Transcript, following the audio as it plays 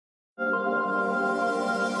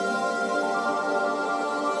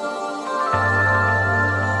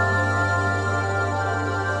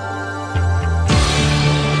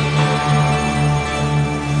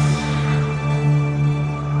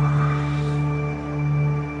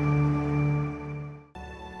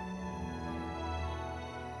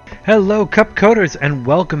Hello CupCoders and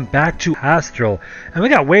welcome back to Astral. And we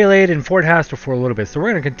got waylaid in Fort Astral for a little bit, so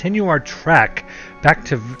we're going to continue our trek back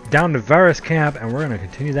to down to Varus Camp, and we're going to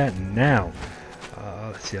continue that now.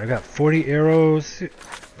 Let's see, I got 40 arrows.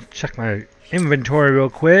 Check my inventory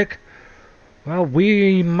real quick. Well,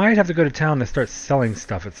 we might have to go to town to start selling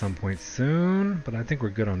stuff at some point soon, but I think we're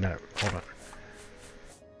good on that. Hold on.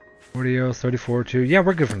 40 arrows, 34, 2. Yeah,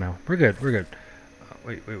 we're good for now. We're good.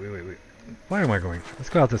 Wait. Why am I going? Let's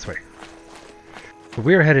go out this way. So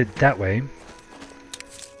we're headed that way.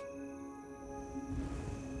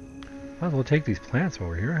 Might as well take these plants while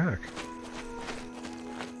we're here. Heck.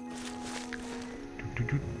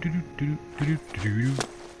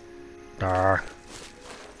 Dar.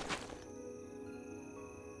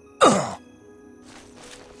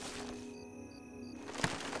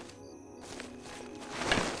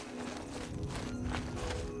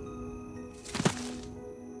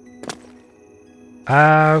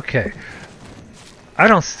 Okay. I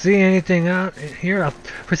don't see anything out here.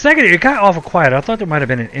 For a second, it got awful quiet. I thought there might have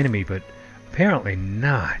been an enemy, but apparently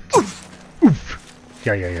not. Oof.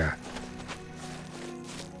 Yeah.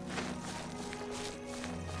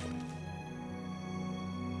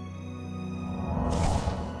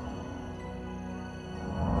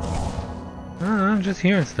 I'm just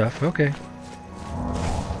hearing stuff. Okay.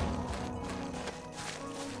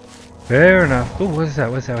 Fair enough. Oh, what's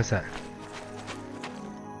that?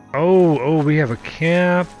 Oh, we have a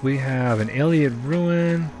camp, we have an alien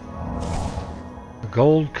ruin, the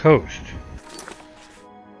Gold Coast.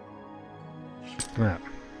 Map.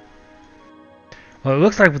 Well, it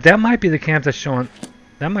looks like that might be the camp that's showing.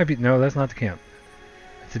 That might be, no, that's not the camp.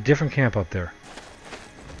 It's a different camp up there.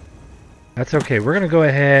 That's okay, we're going to go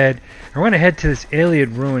ahead, and we're going to head to this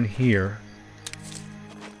alien ruin here.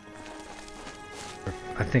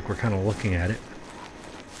 I think we're kind of looking at it.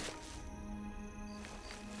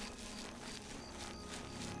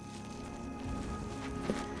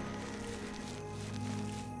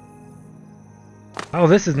 Oh,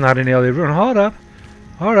 this is not an alien ruin. Hold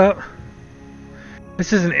up.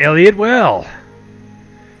 This is an alien well.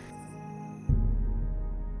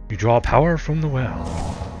 You draw power from the well.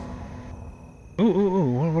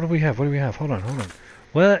 Ooh. What do we have? Hold on.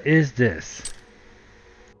 What is this?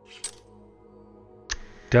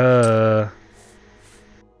 Duh.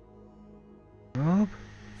 Oh.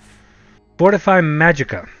 Fortify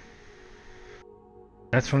Magica.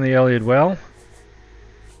 That's from the alien well.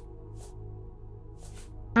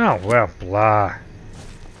 Oh, well, blah.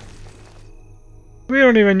 We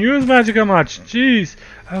don't even use Magica much. Jeez.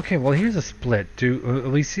 Okay, well, here's a split.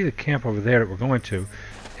 We see the camp over there that we're going to.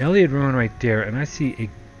 Elliot Ruin right there, and I see a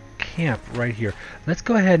camp right here. Let's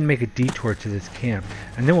go ahead and make a detour to this camp,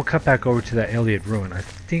 and then we'll cut back over to that Elliot Ruin. I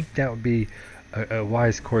think that would be a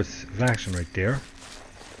wise course of action right there.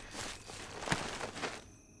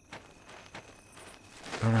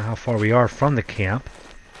 I don't know how far we are from the camp.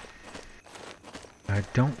 I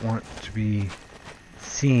don't want to be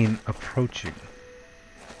seen approaching.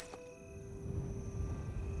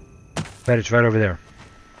 Bet it's right over there.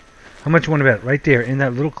 How much you want to bet? Right there, in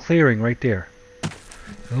that little clearing right there.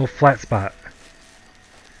 A little flat spot.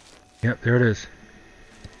 Yep, there it is.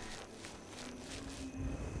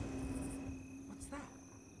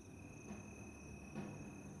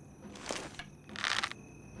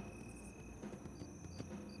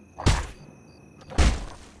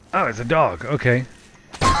 Oh, it's a dog. Okay.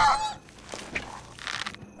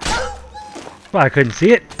 Well, I couldn't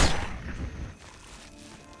see it.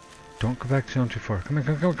 Don't go back down too far. Come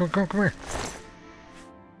here.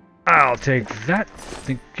 I'll take that.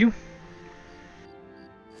 Thank you.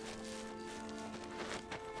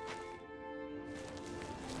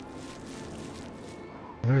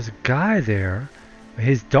 There's a guy there.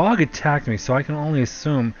 His dog attacked me, so I can only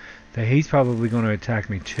assume that he's probably going to attack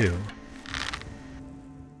me too.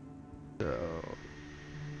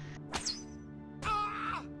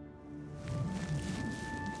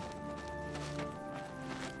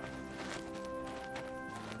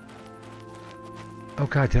 Oh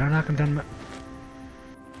god, did I knock him down the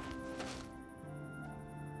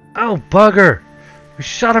Oh, bugger! We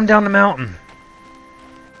shot him down the mountain!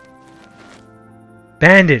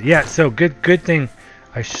 Bandit! Yeah, so good thing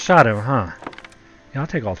I shot him, huh? Yeah, I'll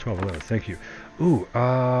take all 12 of those, thank you. Ooh,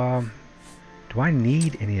 do I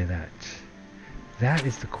need any of that? That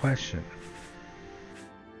is the question.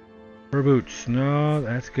 Fur boots, no,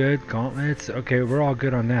 that's good. Gauntlets, okay, we're all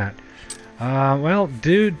good on that. Well,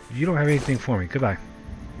 dude, you don't have anything for me. Goodbye.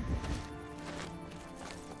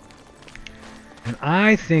 And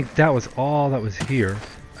I think that was all that was here.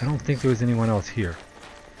 I don't think there was anyone else here.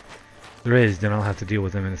 If there is, then I'll have to deal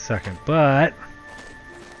with them in a second. But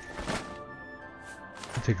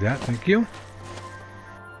I'll take that, thank you.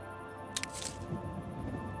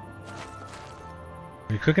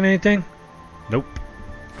 Are you cooking anything? Nope.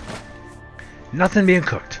 Nothing being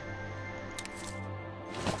cooked.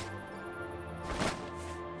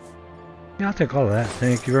 Yeah, I'll take all of that.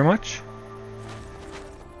 Thank you very much.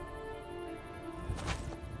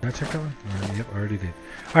 Did I check that one? Yep, I already did.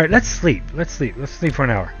 Alright, let's sleep. Let's sleep. Let's sleep for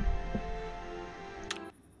an hour.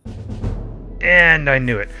 And I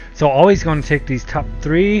knew it. So always going to take these top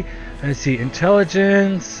 3. Let's see,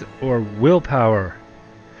 intelligence or willpower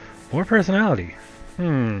or personality.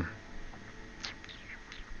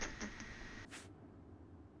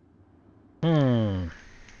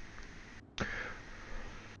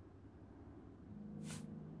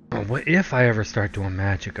 What if I ever start doing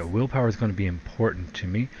magic? Willpower is going to be important to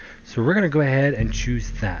me. So we're going to go ahead and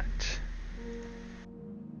choose that.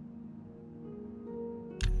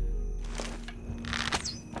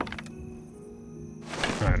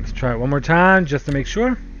 Alright, let's try it one more time just to make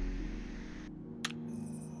sure.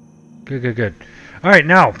 Good, good, good. Alright,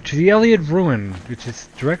 now to the Elliot Ruin, which is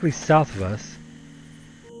directly south of us.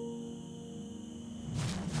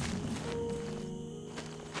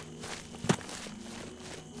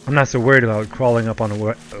 I'm not so worried about crawling up on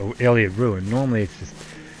a Elliot Ruin. Normally it's just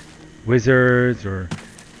wizards or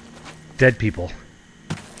dead people.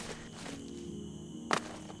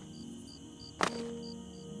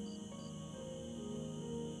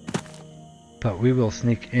 But we will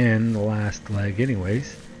sneak in the last leg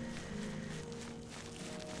anyways.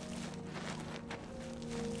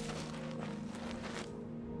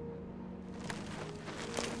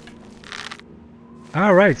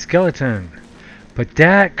 Alright, skeleton. But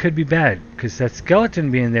that could be bad, because that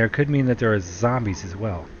skeleton being there could mean that there are zombies as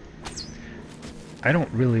well. I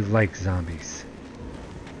don't really like zombies.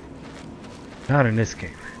 Not in this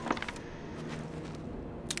game.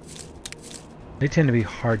 They tend to be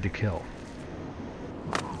hard to kill.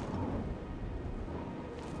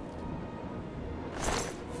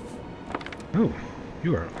 Oh,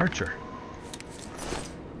 you are an archer.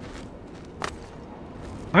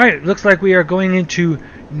 Alright, looks like we are going into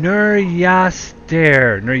Niryastare.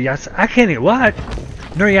 I can't eat what?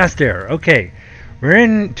 Niryastare. Okay. We're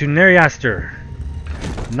into Niryastare.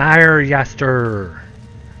 Niryastare.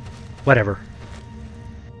 Whatever.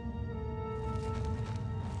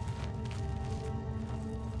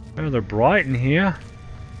 Oh, they're bright in here.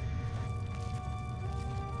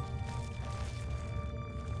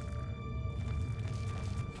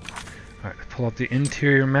 Alright, let's pull up the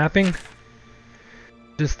interior mapping.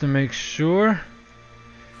 Just to make sure.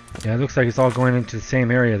 Yeah, it looks like it's all going into the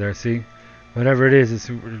same area there, see? Whatever it is,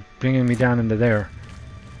 it's bringing me down into there.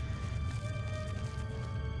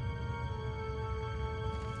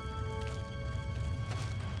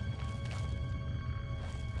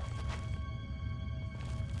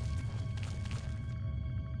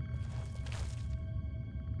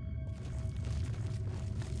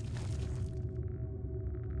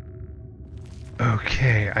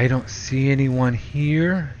 Okay, I don't see anyone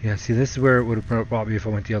here. Yeah, see, this is where it would have brought me if I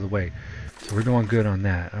went the other way. So we're doing good on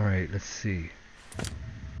that. Alright, let's see.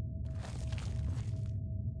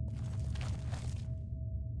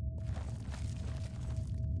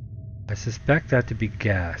 I suspect that to be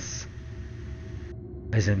gas.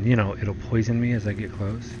 As in, you know, it'll poison me as I get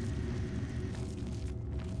close.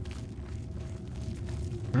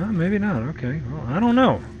 Maybe not. Okay, well, I don't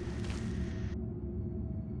know.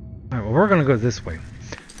 Alright, well, we're gonna go this way.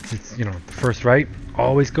 It's, you know, the first right.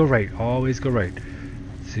 Always go right. Always go right.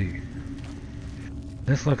 Let's see.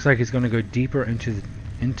 This looks like it's gonna go deeper into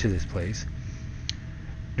this place.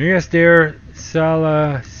 Niryastare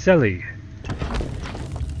Seli.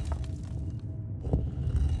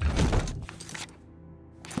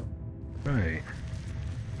 Right.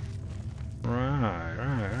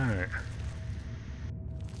 Right.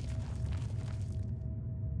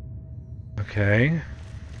 Okay.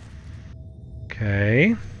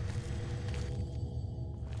 Okay.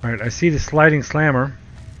 Alright, I see the sliding slammer.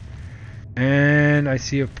 And I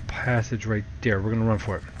see a passage right there. We're gonna run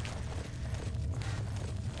for it.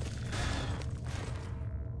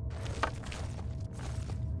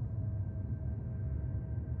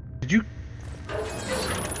 Did you...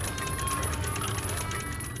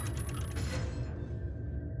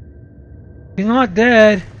 He's not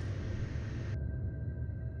dead.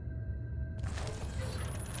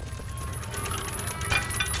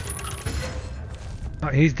 Oh,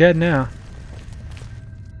 he's dead now.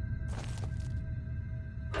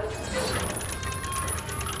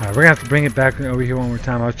 Alright, we're gonna have to bring it back over here one more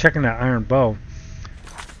time. I was checking that iron bow.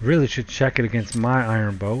 Really should check it against my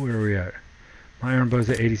iron bow. Where are we at? My iron bow's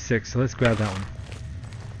at 86, so let's grab that one.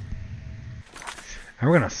 And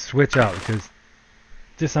we're going to switch out because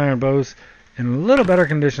this iron bow's in a little better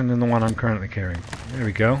condition than the one I'm currently carrying. There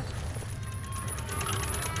we go.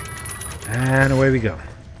 And away we go.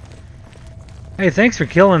 Hey, thanks for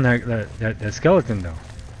killing that skeleton, though.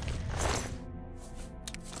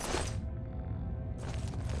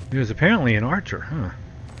 He was apparently an archer, huh?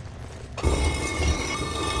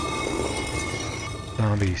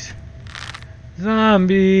 Zombies.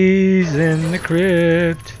 Zombies in the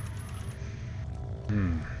crypt.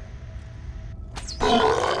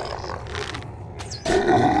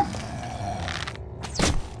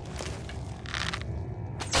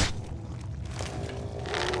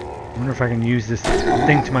 I wonder if I can use this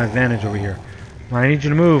thing to my advantage over here. Well, I need you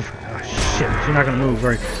to move. Oh, shit. You're not going to move.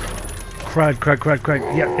 Very... Crud, crud, crud,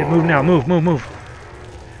 crud. Yeah, it moved now. Move, move, move.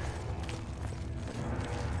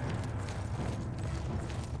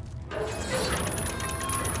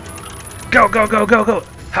 Go, go, go, go, go.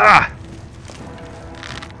 Ha!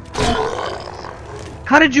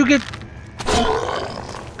 How did you get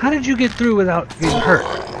through without getting hurt?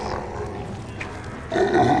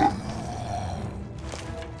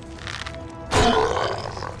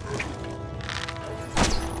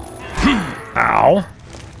 Ow.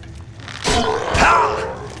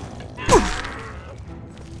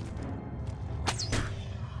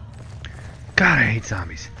 God, I hate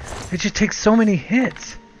zombies. It just takes so many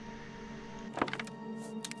hits.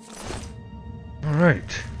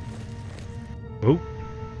 Alright. Oh.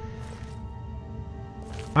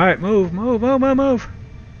 Alright, move, move, move, move, move.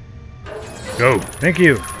 Go. Thank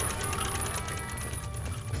you.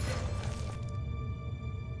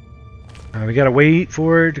 We gotta wait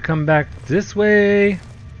for it to come back this way.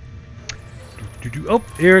 Oh,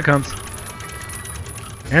 here it comes.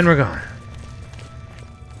 And we're gone.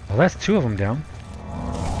 Well, that's two of them down.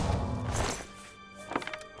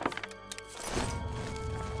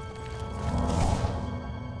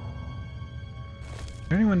 Is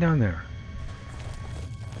there anyone down there?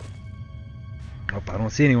 Nope, I don't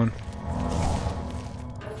see anyone.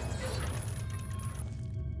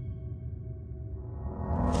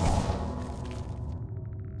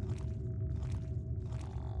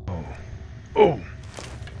 Oh!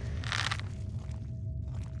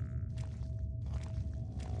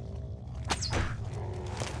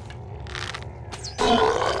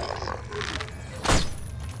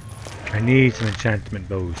 I need some enchantment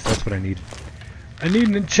bows. That's what I need. I need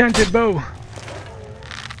an enchanted bow!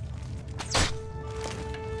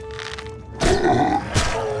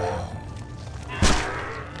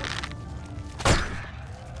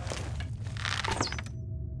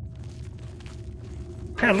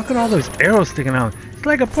 God, look at all those arrows sticking out. It's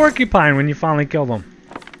like a porcupine when you finally kill them.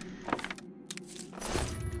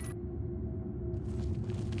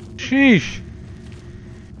 Sheesh.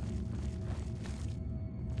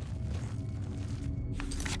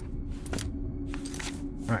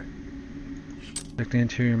 Alright. Check the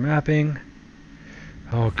interior mapping.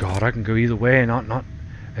 Oh god, I can go either way and not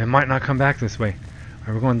it might not come back this way.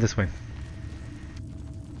 Alright, we're going this way.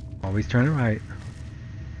 Always turn it right.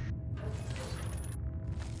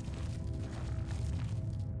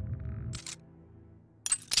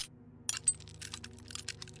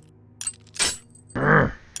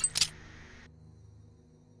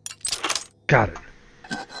 Got it.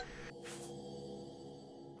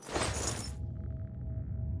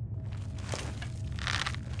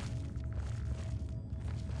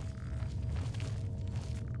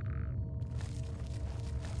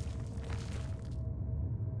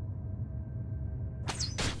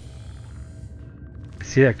 I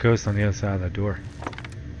see that ghost on the other side of that door.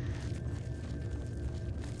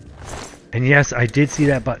 And yes, I did see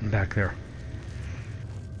that button back there.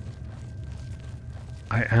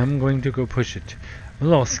 I am going to go push it. I'm a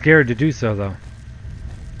little scared to do so, though.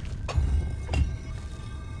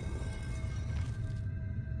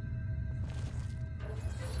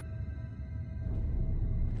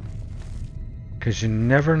 Because you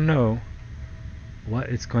never know what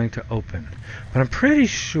it's going to open. But I'm pretty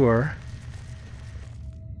sure...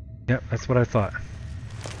 Yep, that's what I thought.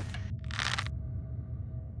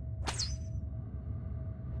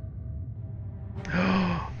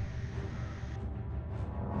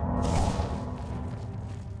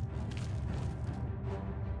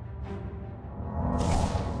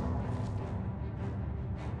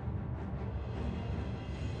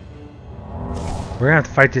 We're gonna have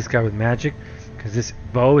to fight this guy with magic, because this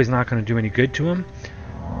bow is not gonna do any good to him.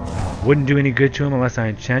 Wouldn't do any good to him unless I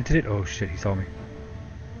enchanted it. Oh shit, he saw me.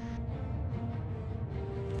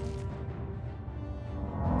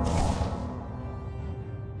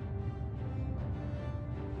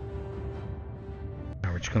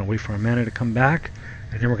 Now we're just gonna wait for our mana to come back,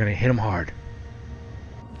 and then we're gonna hit him hard.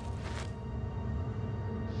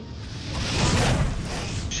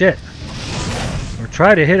 shit. Or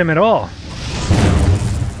try to hit him at all.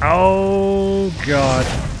 Oh, God.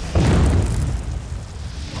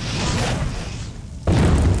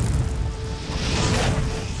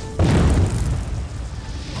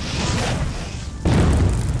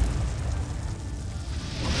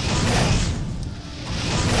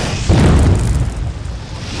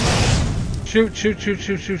 Shoot, shoot, shoot,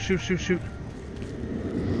 shoot, shoot, shoot, shoot, shoot.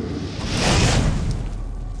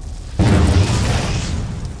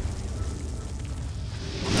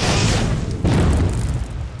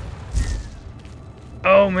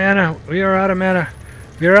 Oh, mana. We are out of mana.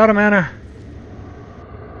 We are out of mana.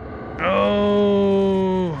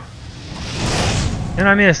 Oh. And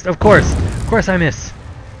I missed. Of course. Of course I miss.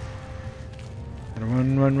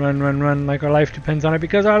 Run, run, run, run, run like our life depends on it,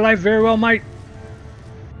 because our life very well might.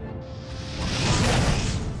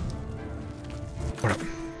 What up?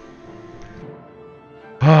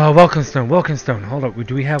 Oh, welcome stone, welcome stone. Hold up,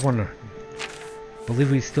 do we have one? I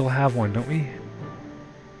believe we still have one, don't we?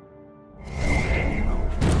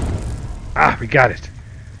 Ah, we got it.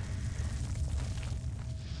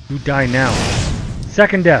 Who die now?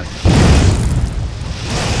 Second death.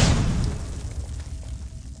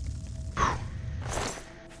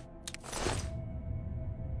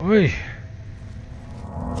 Oy.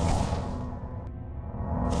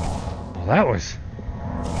 Well, that was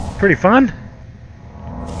pretty fun.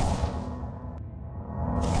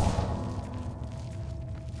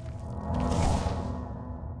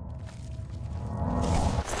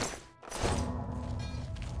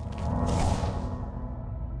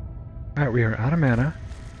 Alright, we are out of mana,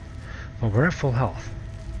 but we're at full health.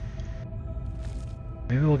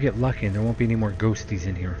 Maybe we'll get lucky and there won't be any more ghosties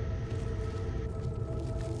in here.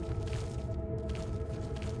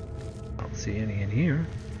 I don't see any in here.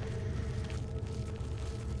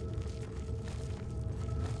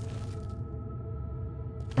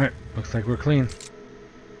 Alright, looks like we're clean.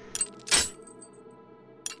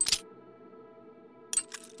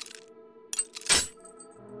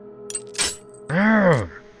 Arrgh.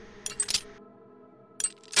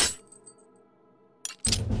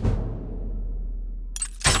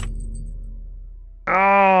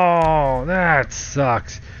 Oh, that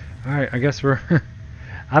sucks. Alright, I guess we're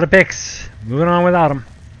out of picks. Moving on without them.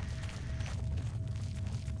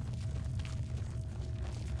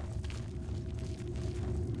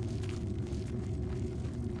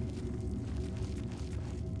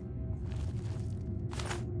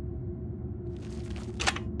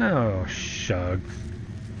 Oh, shucks.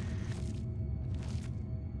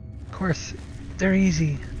 Of course, they're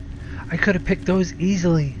easy. I could have picked those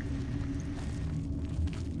easily.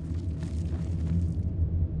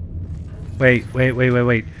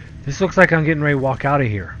 Wait. This looks like I'm getting ready to walk out of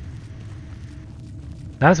here.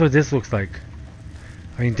 That's what this looks like.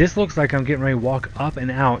 I mean, this looks like I'm getting ready to walk up and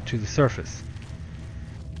out to the surface.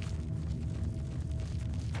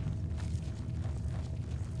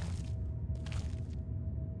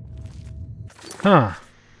 Huh.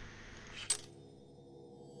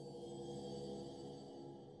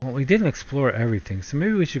 Well, we didn't explore everything, so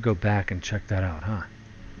maybe we should go back and check that out, huh?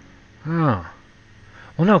 Oh.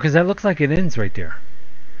 Well, no, because that looks like it ends right there.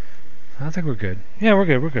 I think we're good. Yeah, we're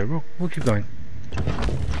good, we're good. We'll keep going.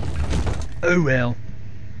 Oh, well.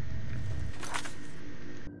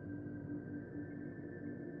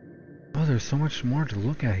 Oh, there's so much more to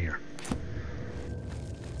look at here.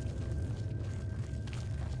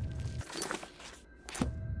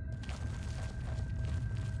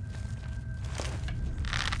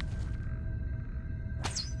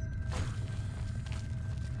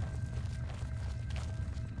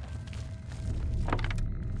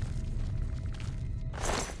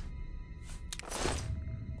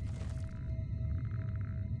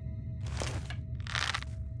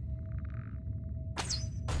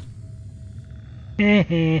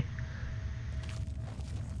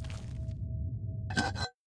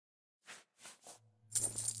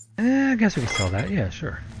 I guess we can sell that. Yeah,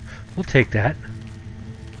 sure. We'll take that.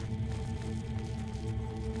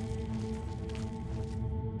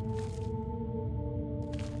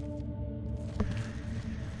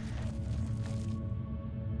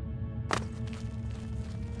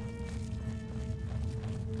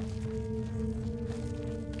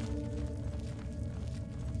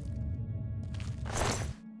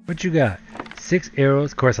 What you got? 6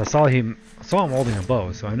 arrows. Of course, I saw him holding a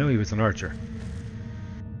bow, so I knew he was an archer.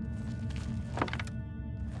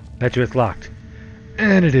 Bet you it's locked.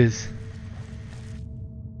 And it is.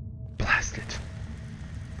 Blast it.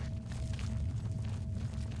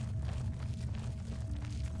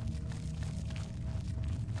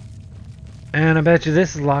 And I bet you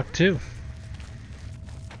this is locked too.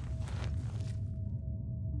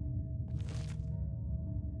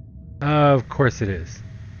 course it is.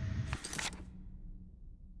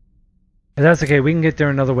 But that's okay, we can get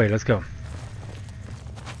there another way. Let's go.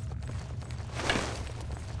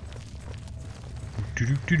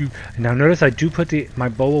 Now notice I do put my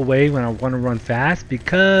bow away when I want to run fast,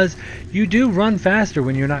 because you do run faster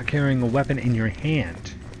when you're not carrying a weapon in your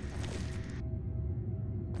hand.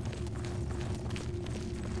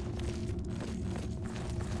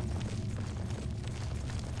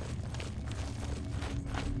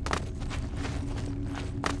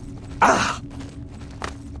 Ah!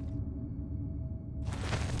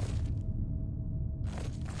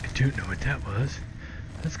 I don't know what that was.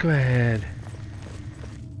 Let's go ahead.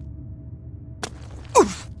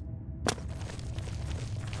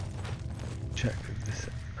 Check this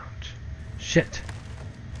out. Shit.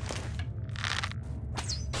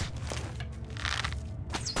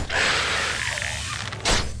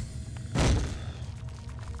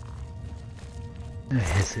 That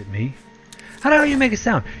hiss at me. How do you make a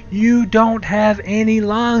sound? You don't have any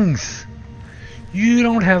lungs. You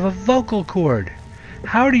don't have a vocal cord.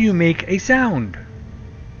 How do you make a sound?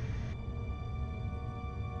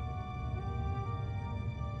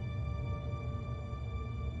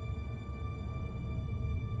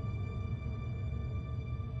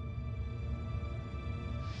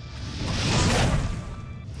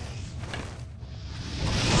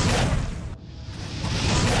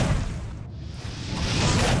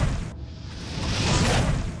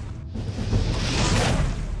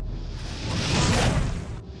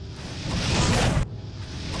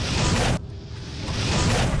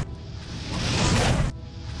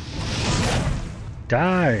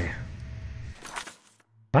 Die.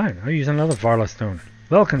 Fine, I'll use another Varla stone.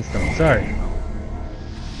 Vulcan stone, sorry.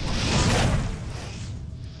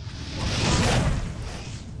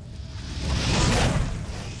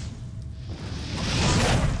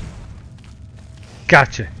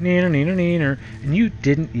 Gotcha. Neener, neener, neener. And you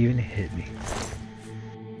didn't even hit me.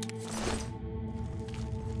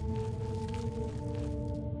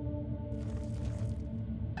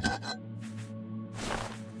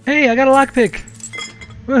 Hey, I got a lockpick!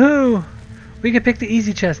 Woohoo! We can pick the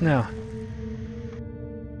easy chest now.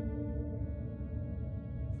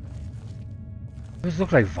 Those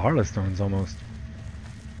look like Varla stones almost.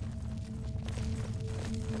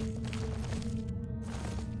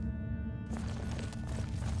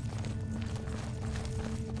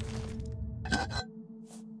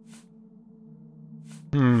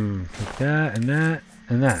 Put that and that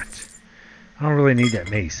and that. I don't really need that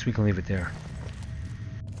mace. We can leave it there.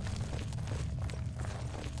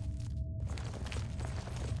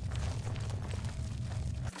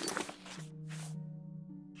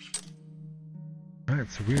 Alright,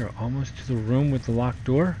 so we are almost to the room with the locked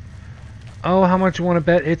door. Oh, how much you want to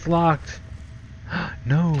bet it's locked?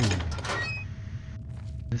 No!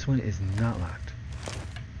 This one is not locked.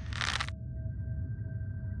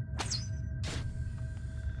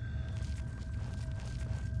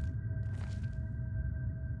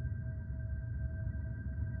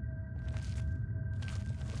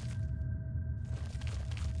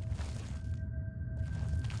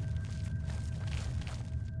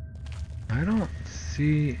 I don't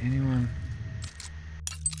see anyone.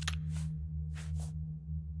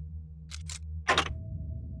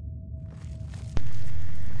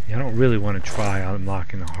 Yeah, I don't really want to try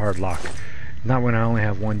unlocking a hard lock. Not when I only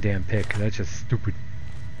have one damn pick. That's just stupid.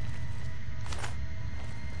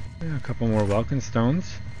 Yeah, a couple more welcome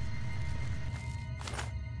stones.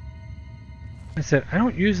 I said I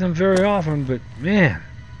don't use them very often, but man,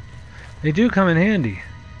 they do come in handy.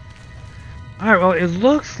 Alright, well, it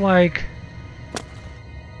looks like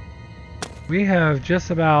we have just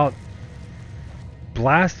about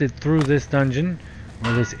blasted through this dungeon,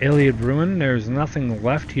 or this Iliad ruin. There's nothing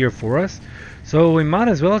left here for us, so we might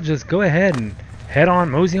as well just go ahead and head on,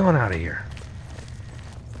 mosey on out of here.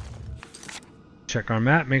 Check our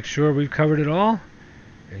map, make sure we've covered it all.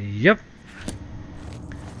 Yep.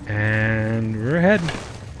 And we're heading.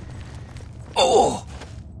 Oh!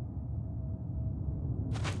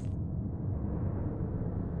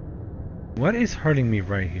 What is hurting me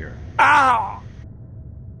right here? Ow!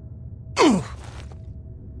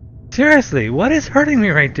 Seriously, what is hurting me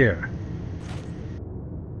right there?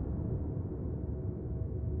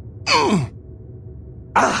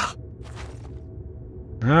 Ah!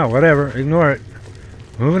 Ah, whatever. Ignore it.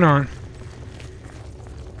 Moving on.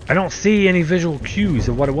 I don't see any visual cues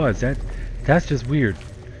of what it was. That's just weird.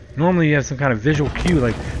 Normally you have some kind of visual cue,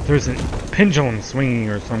 like there's a pendulum swinging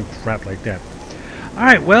or some crap like that.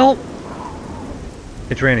 Alright, well,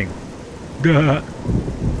 it's raining. Duh.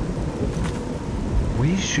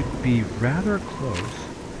 We should be rather close.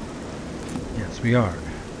 Yes, we are.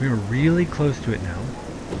 We're really close to it now.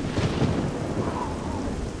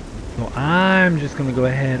 So I'm just going to go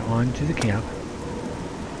ahead onto the camp.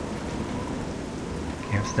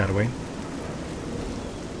 Camp's that away.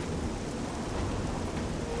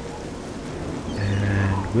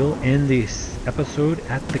 And we'll end this episode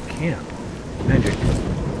at the camp. Magic.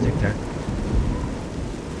 Take that.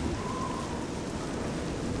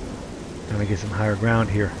 Trying to get some higher ground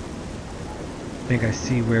here. I think I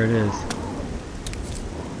see where it is.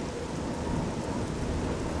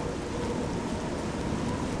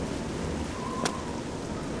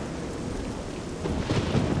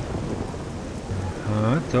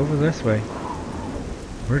 It's over this way.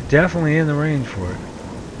 We're definitely in the range for it.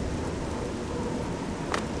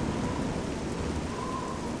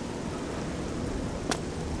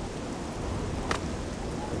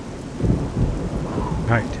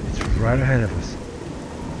 Right, it's right ahead of us.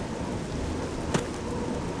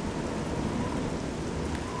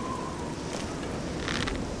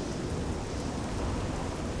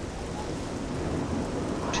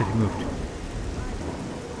 Shit, he moved.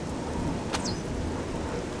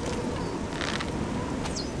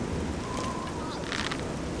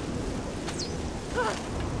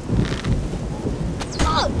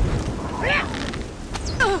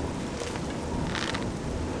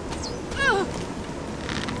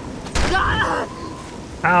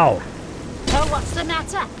 Ow! Oh, what's the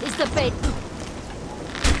matter? Is the bait?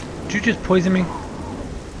 Did you just poison me?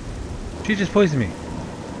 She just poisoned me.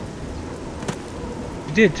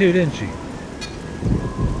 You did too, didn't she?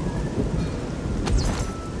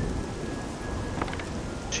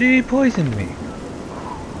 She poisoned me.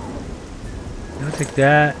 I'll take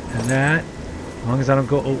that and that. As long as I don't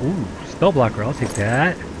go... Oh, ooh, spell blocker. I'll take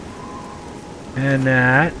that. And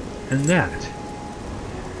that. And that.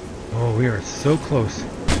 Oh, we are so close.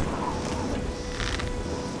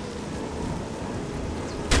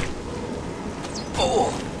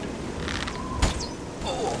 Oh.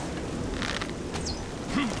 Oh.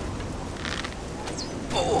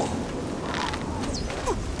 Oh.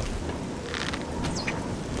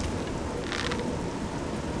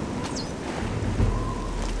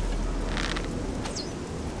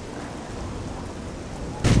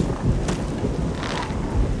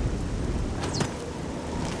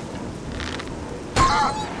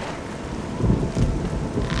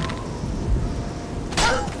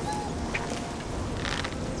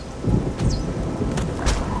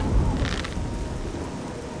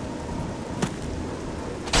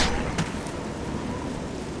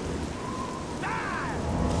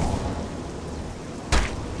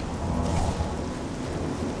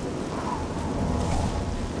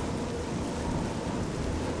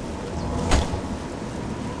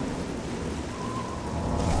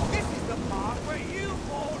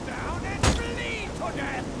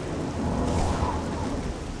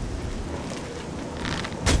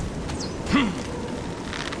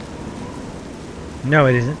 No,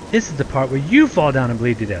 it isn't. This is the part where you fall down and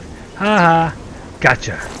bleed to death. Ha ha.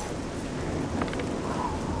 Gotcha.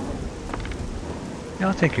 Yeah,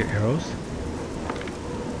 I'll take your arrows.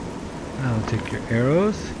 I'll take your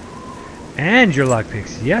arrows. And your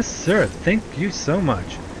lockpicks. Yes, sir. Thank you so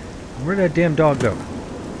much. Where'd that damn dog go?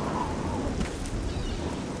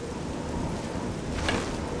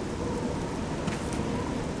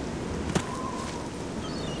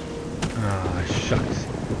 Ah, shucks.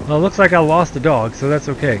 Well, it looks like I lost the dog, so that's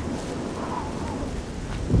okay.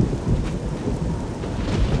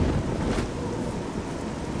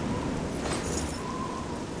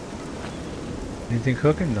 Anything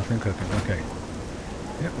cooking? Nothing cooking. Okay.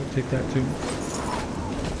 Yeah, we'll take that too.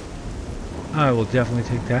 I will definitely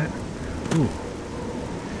take that. Ooh.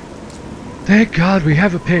 Thank God we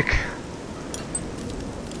have a pick.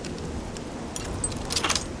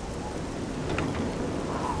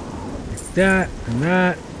 Take that, and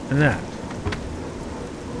that, and that.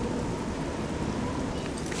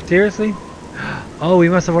 Seriously? Oh, we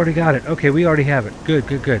must have already got it. Okay, we already have it. Good,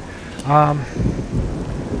 good, good.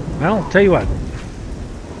 Well, tell you what.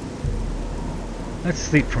 Let's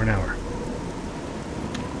sleep for an hour.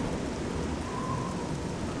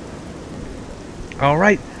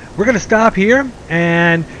 Alright, we're going to stop here,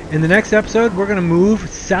 and in the next episode we're going to move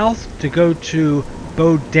south to go to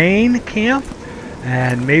Bodane Camp,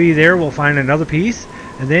 and maybe there we'll find another piece,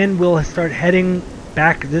 and then we'll start heading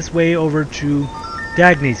back this way over to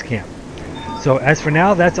Dagny's Camp. So as for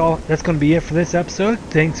now, that's all. That's going to be it for this episode.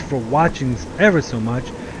 Thanks for watching ever so much,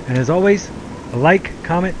 and as always, a like,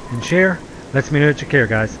 comment, and share lets me know that you care,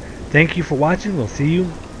 guys. Thank you for watching. We'll see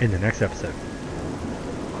you in the next episode.